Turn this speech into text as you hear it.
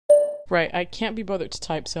Right, I can't be bothered to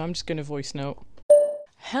type, so I'm just going to voice note.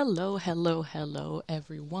 Hello,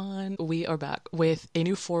 everyone. We are back with a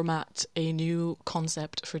new format, a new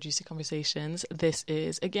concept for Juicy Conversations. This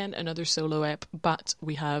is, again, another solo ep, but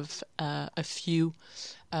we have a few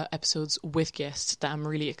episodes with guests that I'm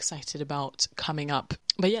really excited about coming up.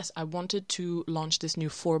 But yes, I wanted to launch this new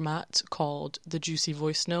format called the Juicy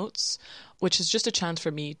Voice Notes, which is just a chance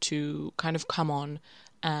for me to kind of come on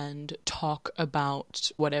and talk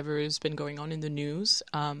about whatever has been going on in the news.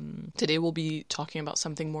 Today we'll be talking about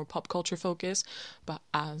something more pop culture focused, but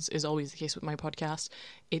as is always the case with my podcast,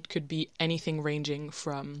 it could be anything ranging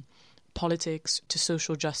from politics to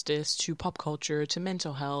social justice to pop culture to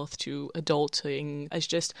mental health to adulting. It's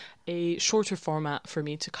just a shorter format for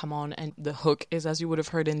me to come on, and the hook is, as you would have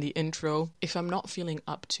heard in the intro, if I'm not feeling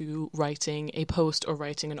up to writing a post or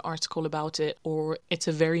writing an article about it, or it's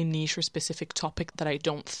a very niche or specific topic that I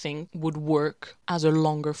don't think would work as a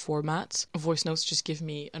longer format, voice notes just give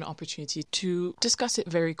me an opportunity to discuss it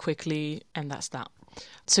very quickly, and that's that.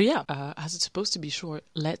 So yeah, as it's supposed to be short,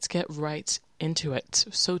 let's get right into it.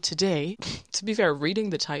 So today, to be fair,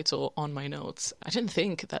 reading the title on my notes, I didn't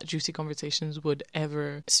think that Juicy Conversations would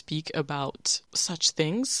ever speak about such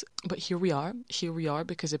things, but here we are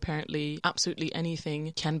because apparently absolutely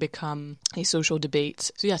anything can become a social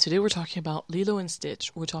debate. So yeah, today we're talking about Lilo and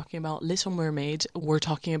Stitch, we're talking about Little Mermaid, we're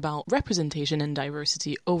talking about representation and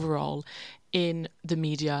diversity overall in the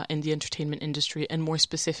media, in the entertainment industry, and more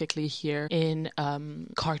specifically here in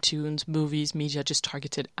cartoons, movies, media just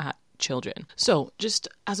targeted at children. So just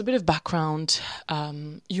as a bit of background,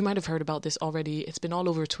 you might have heard about this already. It's been all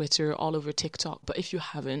over Twitter, all over TikTok, but if you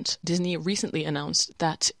haven't, Disney recently announced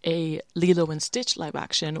that a Lilo and Stitch live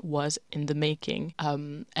action was in the making,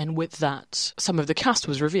 and with that, some of the cast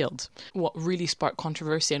was revealed. What really sparked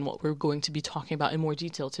controversy and what we're going to be talking about in more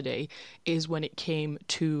detail today is when it came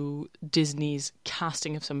to Disney's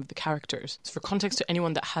casting of some of the characters. So for context to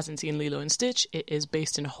anyone that hasn't seen Lilo and Stitch, it is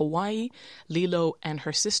based in Hawaii. Lilo and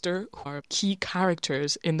her sister are key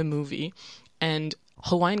characters in the movie, and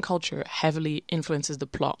Hawaiian culture heavily influences the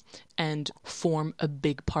plot and form a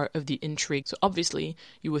big part of the intrigue. So obviously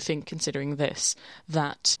you would think, considering this,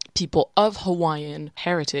 that people of Hawaiian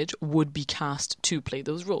heritage would be cast to play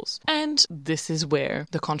those roles. And this is where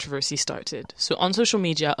the controversy started. So on social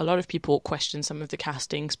media, a lot of people question some of the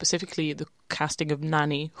casting, specifically the casting of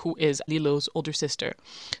Nani, who is Lilo's older sister.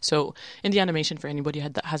 So in the animation, for anybody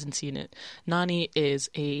that hasn't seen it, Nani is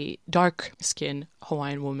a dark-skinned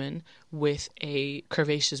Hawaiian woman with a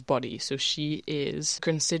curvaceous body. So she is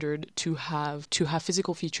considered to have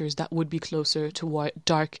physical features that would be closer to what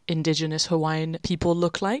dark indigenous Hawaiian people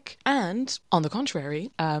look like. And on the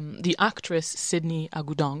contrary, the actress Sydney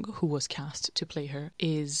Agudong, who was cast to play her,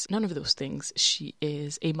 is none of those things. She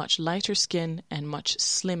is a much lighter skin and much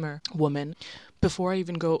slimmer woman. Before I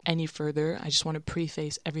even go any further, I just want to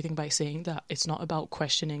preface everything by saying that it's not about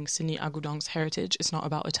questioning Sydney Agudong's heritage. It's not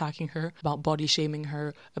about attacking her, about body shaming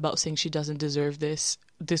her, about saying she doesn't deserve this.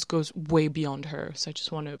 This goes way beyond her. So I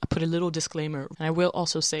just want to put a little disclaimer. And I will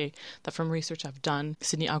also say that from research I've done,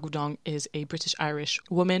 Sydney Agudong is a British-Irish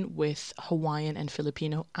woman with Hawaiian and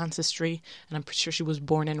Filipino ancestry. And I'm pretty sure she was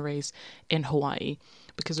born and raised in Hawaii.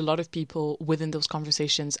 Because a lot of people within those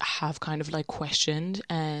conversations have kind of like questioned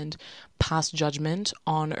and passed judgment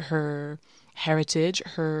on her heritage,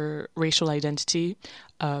 her racial identity,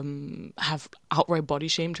 have outright body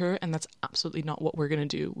shamed her, and that's absolutely not what we're going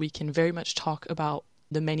to do. We can very much talk about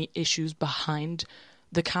the many issues behind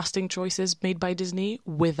the casting choices made by Disney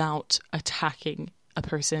without attacking a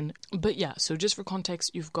person. But yeah, so just for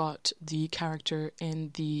context, you've got the character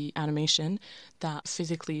in the animation that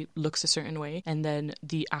physically looks a certain way, and then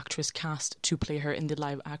the actress cast to play her in the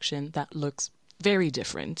live action that looks very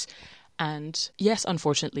different. And yes,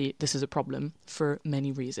 unfortunately, this is a problem for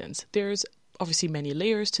many reasons. There's obviously many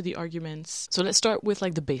layers to the arguments. So let's start with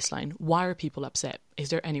like the baseline. Why are people upset? Is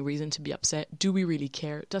there any reason to be upset? Do we really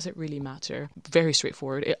care? Does it really matter? Very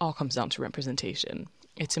straightforward. It all comes down to representation.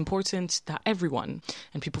 It's important that everyone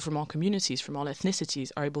and people from all communities, from all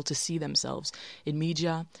ethnicities, are able to see themselves in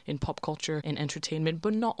media, in pop culture, in entertainment,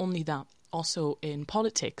 but not only that, also in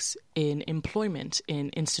politics, in employment, in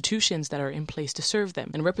institutions that are in place to serve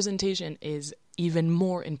them. And representation is even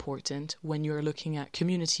more important when you're looking at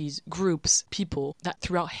communities, groups, people that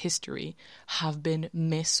throughout history have been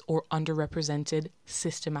mis- or underrepresented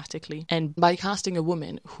systematically. And by casting a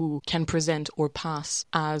woman who can present or pass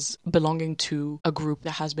as belonging to a group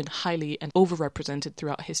that has been highly and overrepresented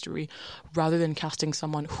throughout history, rather than casting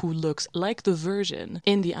someone who looks like the version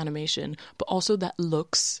in the animation, but also that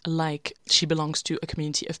looks like she belongs to a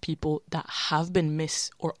community of people that have been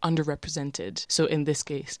mis- or underrepresented. So in this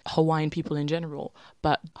case, Hawaiian people in general,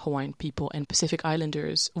 but Hawaiian people and Pacific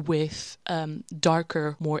Islanders with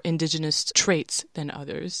darker, more indigenous traits than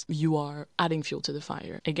others, you are adding fuel to the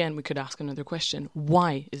fire. Again, we could ask another question.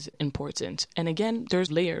 Why is it important? And again,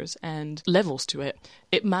 there's layers and levels to it.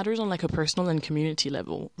 It matters on like a personal and community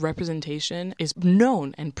level. Representation is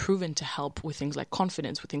known and proven to help with things like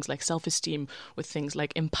confidence, with things like self-esteem, with things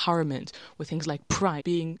like empowerment, with things like pride.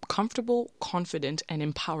 Being comfortable, confident, and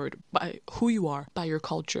empowered by who you are, by your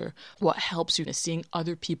culture. What helps you is seeing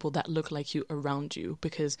other people that look like you around you.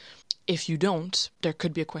 Because if you don't, there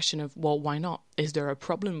could be a question of, well, why not? Is there a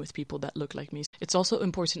problem with people that look like me? It's also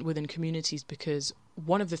important within communities because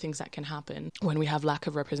one of the things that can happen when we have lack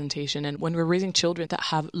of representation and when we're raising children that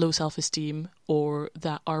have low self-esteem or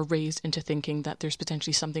that are raised into thinking that there's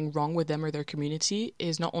potentially something wrong with them or their community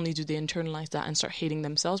is not only do they internalize that and start hating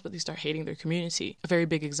themselves, but they start hating their community. A very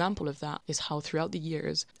big example of that is how throughout the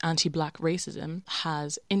years, anti-Black racism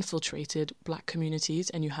has infiltrated Black communities,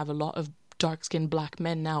 and you have a lot of dark-skinned Black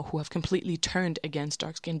men now who have completely turned against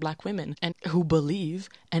dark-skinned Black women and who believe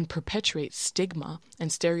and perpetuate stigma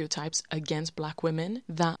and stereotypes against Black women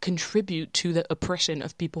that contribute to the oppression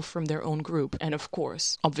of people from their own group. And of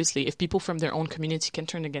course, obviously, if people from their own community can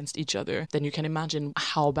turn against each other, then you can imagine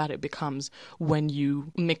how bad it becomes when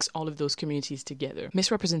you mix all of those communities together.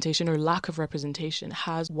 Misrepresentation or lack of representation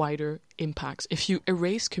has wider impacts. If you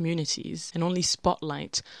erase communities and only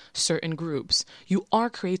spotlight certain groups, you are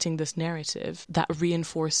creating this narrative that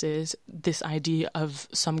reinforces this idea of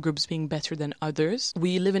some groups being better than others.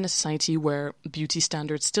 We live in a society where beauty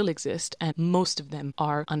standards still exist, and most of them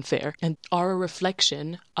are unfair and are a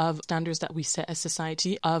reflection of standards that we set as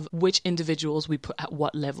society of which individuals we put at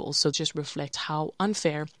what levels. So just reflect how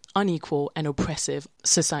unfair, unequal, and oppressive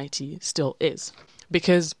society still is.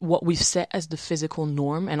 Because what we've set as the physical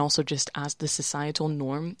norm and also just as the societal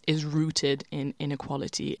norm is rooted in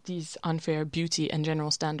inequality. These unfair beauty and general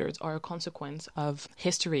standards are a consequence of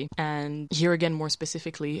history, and here again more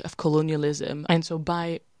specifically of colonialism. And so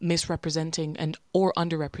by misrepresenting and or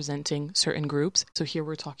underrepresenting certain groups, so here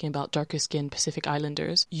we're talking about darker skinned Pacific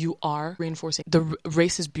Islanders, you are reinforcing the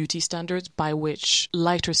racist beauty standards by which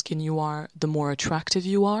lighter skin you are, the more attractive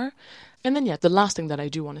you are. And then, the last thing that I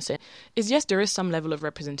do want to say is, yes, there is some level of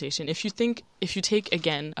representation. If you take,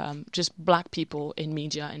 again, just Black people in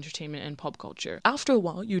media, entertainment, and pop culture, after a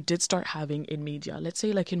while, you did start having in media, let's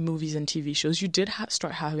say like in movies and TV shows, you did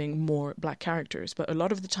start having more Black characters. But a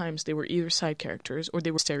lot of the times, they were either side characters or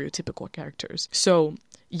they were stereotypical characters. So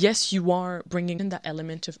yes, you are bringing in that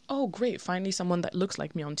element of, oh, great, finally someone that looks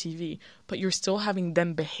like me on TV, but you're still having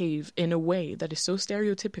them behave in a way that is so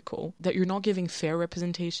stereotypical that you're not giving fair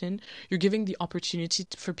representation. You're giving the opportunity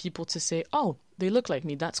for people to say, oh, they look like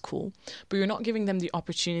me, that's cool. But you're not giving them the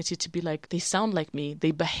opportunity to be like, they sound like me, they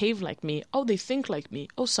behave like me, oh, they think like me,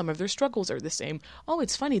 oh, some of their struggles are the same, oh,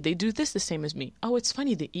 it's funny, they do this the same as me, oh, it's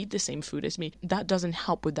funny, they eat the same food as me. That doesn't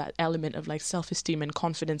help with that element of like self-esteem and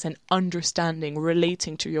confidence and understanding,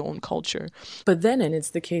 relating to your own culture. But then, and it's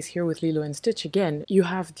the case here with Lilo and Stitch again, you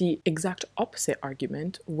have the exact opposite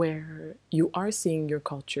argument where you are seeing your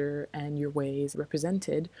culture and your ways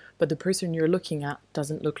represented, but the person you're looking at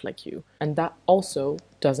doesn't look like you. And that also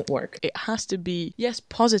doesn't work. It has to be, yes,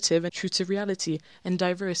 positive and true to reality and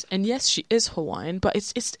diverse. And yes, she is Hawaiian, but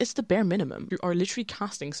it's the bare minimum. You are literally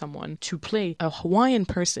casting someone to play a Hawaiian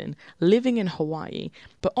person living in Hawaii,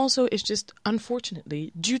 but also it's just,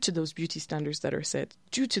 unfortunately, due to those beauty standards that are set,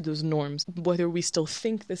 due to those norms, whether we still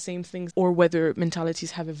think the same things or whether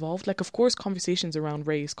mentalities have evolved. Like, of course, conversations around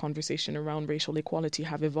race, conversation around racial equality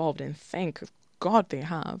have evolved, and thank God they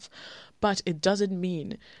have. But it doesn't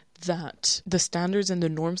mean that the standards and the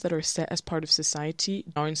norms that are set as part of society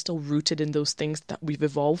aren't still rooted in those things that we've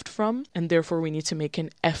evolved from, and therefore we need to make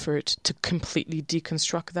an effort to completely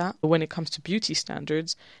deconstruct that. When it comes to beauty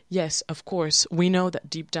standards, yes, of course, we know that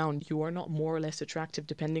deep down you are not more or less attractive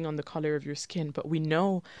depending on the color of your skin, but we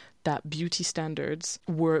know that beauty standards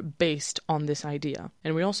were based on this idea.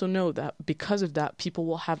 And we also know that because of that, people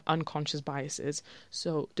will have unconscious biases.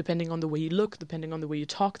 So depending on the way you look, depending on the way you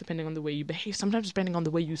talk, depending on the way you behave, sometimes depending on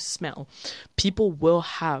the way you smell, people will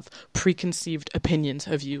have preconceived opinions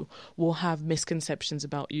of you, will have misconceptions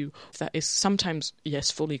about you that is sometimes,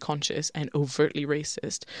 yes, fully conscious and overtly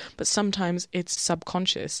racist, but sometimes it's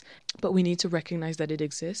subconscious. But we need to recognize that it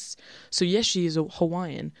exists. So yes, she is a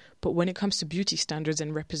Hawaiian, but when it comes to beauty standards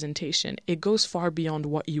and representation, it goes far beyond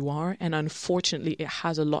what you are. And unfortunately, it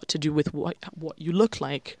has a lot to do with what you look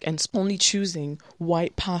like. And only choosing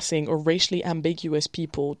white passing or racially ambiguous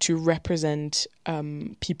people to represent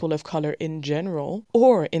people of color in general,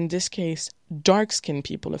 or in this case, dark-skinned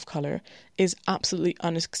people of color, is absolutely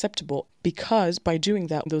unacceptable, because by doing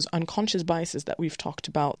that, those unconscious biases that we've talked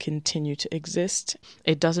about continue to exist.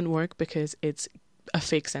 It doesn't work because it's a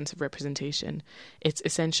fake sense of representation. It's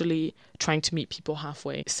essentially trying to meet people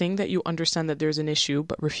halfway, saying that you understand that there's an issue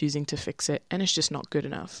but refusing to fix it, and it's just not good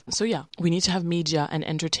enough. So yeah, we need to have media and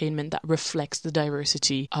entertainment that reflects the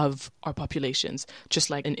diversity of our populations,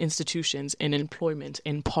 just like in institutions, in employment,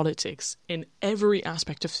 in politics, in every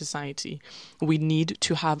aspect of society. We need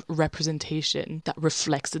to have representation that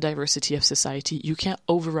reflects the diversity of society. You can't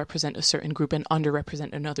overrepresent a certain group and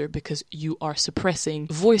underrepresent another, because you are suppressing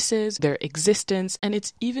voices, their existence. And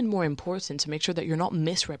it's even more important to make sure that you're not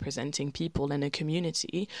misrepresenting people in a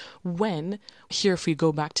community when, here if we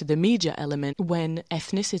go back to the media element, when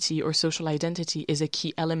ethnicity or social identity is a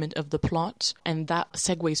key element of the plot. And that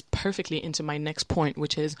segues perfectly into my next point,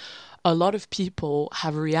 which is a lot of people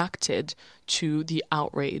have reacted to the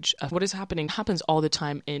outrage of what is happening. It happens all the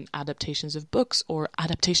time in adaptations of books or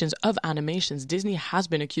adaptations of animations. Disney has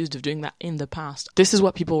been accused of doing that in the past. This is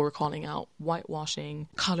what people were calling out: whitewashing,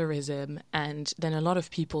 colorism. And then a lot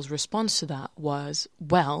of people's response to that was,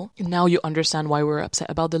 well, now you understand why we're upset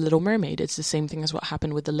about The Little Mermaid. It's the same thing as what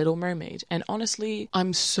happened with The Little Mermaid. And honestly,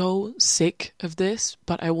 I'm so sick of this,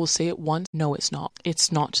 but I will say it once. No, it's not.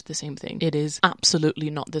 It's not the same thing. It is absolutely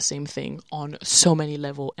not the same thing on so many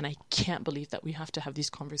levels, and I can't believe that we have to have these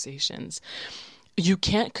conversations. You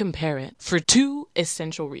can't compare it for two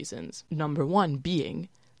essential reasons. Number one being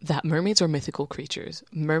that mermaids are mythical creatures.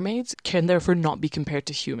 Mermaids can therefore not be compared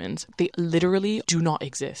to humans. They literally do not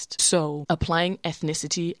exist. So applying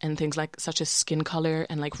ethnicity and things like such as skin color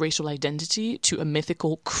and like racial identity to a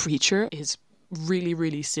mythical creature is really,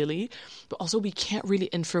 really silly. But also we can't really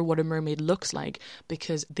infer what a mermaid looks like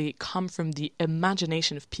because they come from the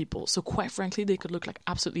imagination of people. So quite frankly, they could look like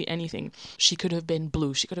absolutely anything. She could have been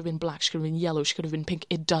blue, she could have been black, she could have been yellow, she could have been pink.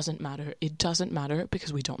 It doesn't matter. It doesn't matter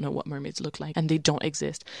because we don't know what mermaids look like and they don't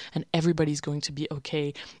exist, and everybody's going to be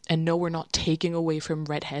okay. And no, we're not taking away from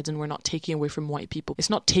redheads and we're not taking away from white people. It's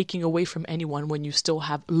not taking away from anyone when you still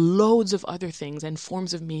have loads of other things and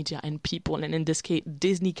forms of media and people, and in this case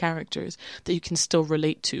Disney characters that you can still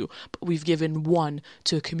relate to, but we've given one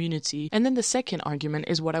to a community. And then the second argument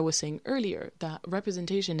is what I was saying earlier, that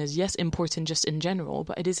representation is, yes, important just in general,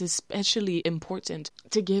 but it is especially important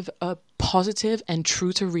to give a positive and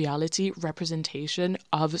true to reality representation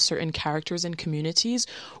of certain characters and communities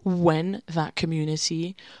when that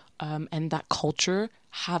community and that culture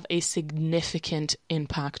have a significant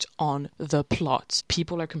impact on the plot.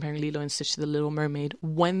 People are comparing Lilo and Stitch to The Little Mermaid.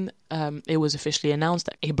 When it was officially announced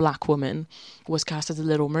that a black woman was cast as The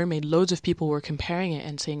Little Mermaid, loads of people were comparing it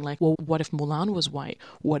and saying like, well, what if Mulan was white?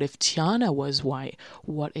 What if Tiana was white?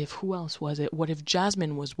 What if, who else was it? What if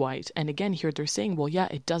Jasmine was white? And again, here they're saying, well, yeah,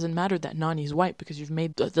 it doesn't matter that Nani's white because you've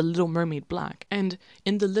made the Little Mermaid black. And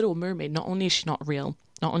in The Little Mermaid, not only is she not real,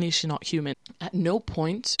 not only is she not human, at no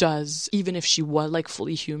point does, even if she was like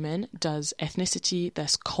fully human, does ethnicity,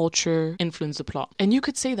 does culture influence the plot. And you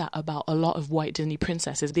could say that about a lot of white Disney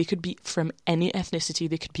princesses. They could be from any ethnicity,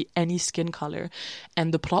 they could be any skin color,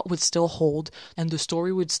 and the plot would still hold and the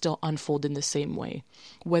story would still unfold in the same way.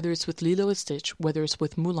 Whether it's with Lilo and Stitch, whether it's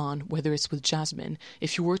with Mulan, whether it's with Jasmine,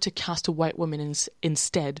 if you were to cast a white woman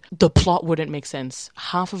instead, the plot wouldn't make sense.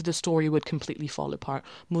 Half of the story would completely fall apart.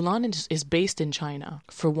 Mulan is based in China.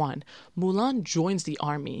 For one, Mulan joins the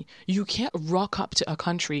army. You can't rock up to a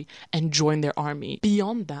country and join their army.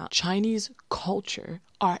 Beyond that, Chinese culture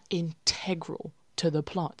are integral to the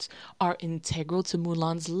plot, are integral to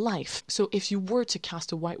Mulan's life. So if you were to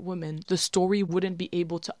cast a white woman, the story wouldn't be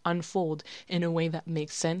able to unfold in a way that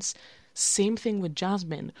makes sense. Same thing with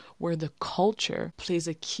Jasmine, where the culture plays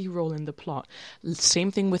a key role in the plot.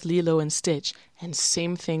 Same thing with Lilo and Stitch. And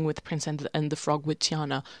same thing with Prince and the Frog with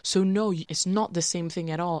Tiana. So no, it's not the same thing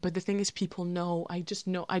at all. But the thing is, people know.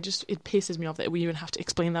 It pisses me off that we even have to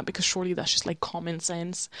explain that, because surely that's just like common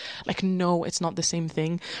sense. Like, no, it's not the same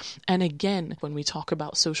thing. And again, when we talk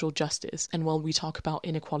about social justice and when we talk about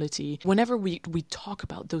inequality, whenever we talk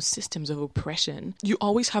about those systems of oppression, you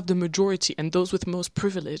always have the majority and those with most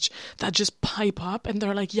privilege that just pipe up and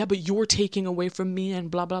they're like, yeah, but you're taking away from me and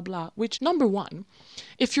blah, blah, blah. Which, number one,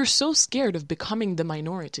 if you're so scared of becoming the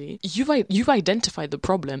minority, you've identified the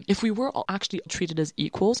problem. If we were all actually treated as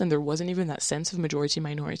equals and there wasn't even that sense of majority,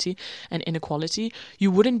 minority and inequality,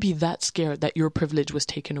 you wouldn't be that scared that your privilege was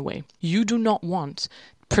taken away. You do not want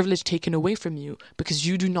privilege taken away from you because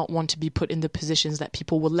you do not want to be put in the positions that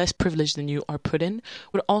people with less privilege than you are put in.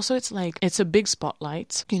 But also, it's like, it's a big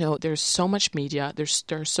spotlight. You know, there's so much media, there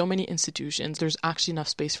are so many institutions, there's actually enough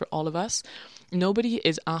space for all of us. Nobody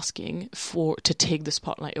is asking to take the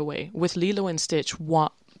spotlight away. With Lilo and Stitch,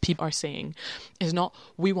 what people are saying is not,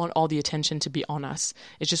 we want all the attention to be on us.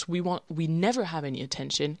 It's just, we never have any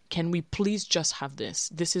attention. Can we please just have this?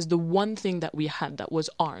 This is the one thing that we had that was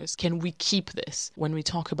ours. Can we keep this? When we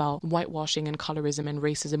talk about whitewashing and colorism and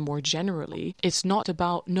racism more generally, it's not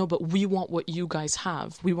about, no, but we want what you guys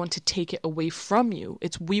have. We want to take it away from you.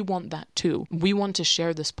 It's, we want that too. We want to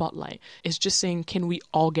share the spotlight. It's just saying, can we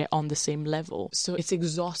all get on the same level? So it's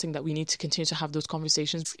exhausting that we need to continue to have those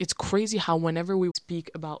conversations. It's crazy how whenever we speak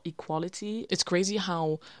about equality, it's crazy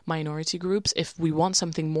how minority groups, if we want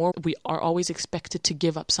something more, we are always expected to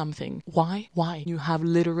give up something. Why? You have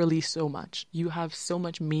literally so much. You have so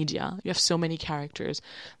much media. You have so many characters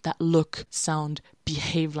that look, sound,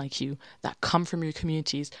 behave like you, that come from your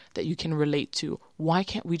communities that you can relate to. Why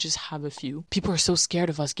can't we just have a few? People are so scared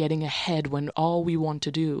of us getting ahead when all we want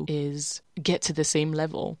to do is get to the same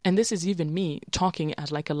level. And this is even me talking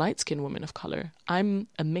as like a light-skinned woman of color. I'm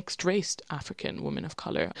a mixed-race African woman of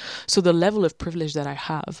color. So the level of privilege that I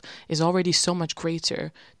have is already so much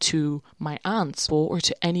greater to my aunts or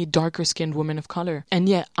to any darker-skinned woman of color. And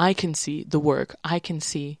yet I can see the work. I can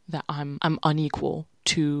see that I'm unequal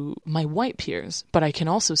to my white peers, but I can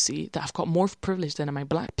also see that I've got more privilege than my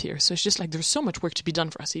black peers. So it's just like, there's so much work to be done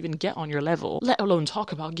for us to even get on your level, let alone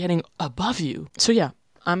talk about getting above you. So yeah,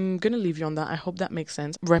 I'm going to leave you on that. I hope that makes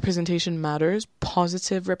sense. Representation matters.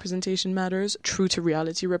 Positive representation matters. True to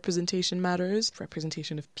reality representation matters.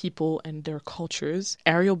 Representation of people and their cultures.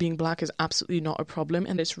 Ariel being black is absolutely not a problem.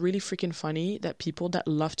 And it's really freaking funny that people that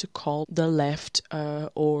love to call the left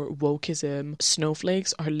or wokeism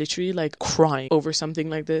snowflakes are literally like crying over something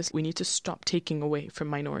like this. We need to stop taking away from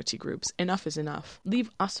minority groups. Enough is enough.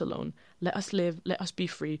 Leave us alone. Let us live, let us be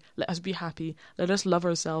free, let us be happy, let us love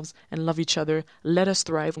ourselves and love each other, let us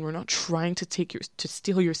thrive. And we're not trying to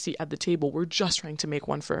steal your seat at the table. We're just trying to make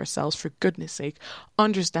one for ourselves, for goodness sake.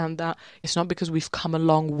 Understand that it's not because we've come a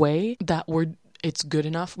long way that it's good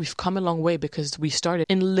enough. We've come a long way because we started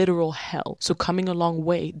in literal hell. So coming a long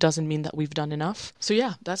way doesn't mean that we've done enough. So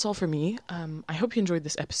yeah, that's all for me. I hope you enjoyed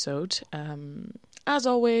this episode. As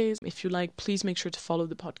always, if you like, please make sure to follow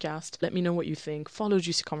the podcast. Let me know what you think. Follow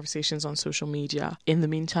Juicy Conversations on social media. In the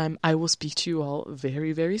meantime, I will speak to you all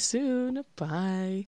very, very soon. Bye.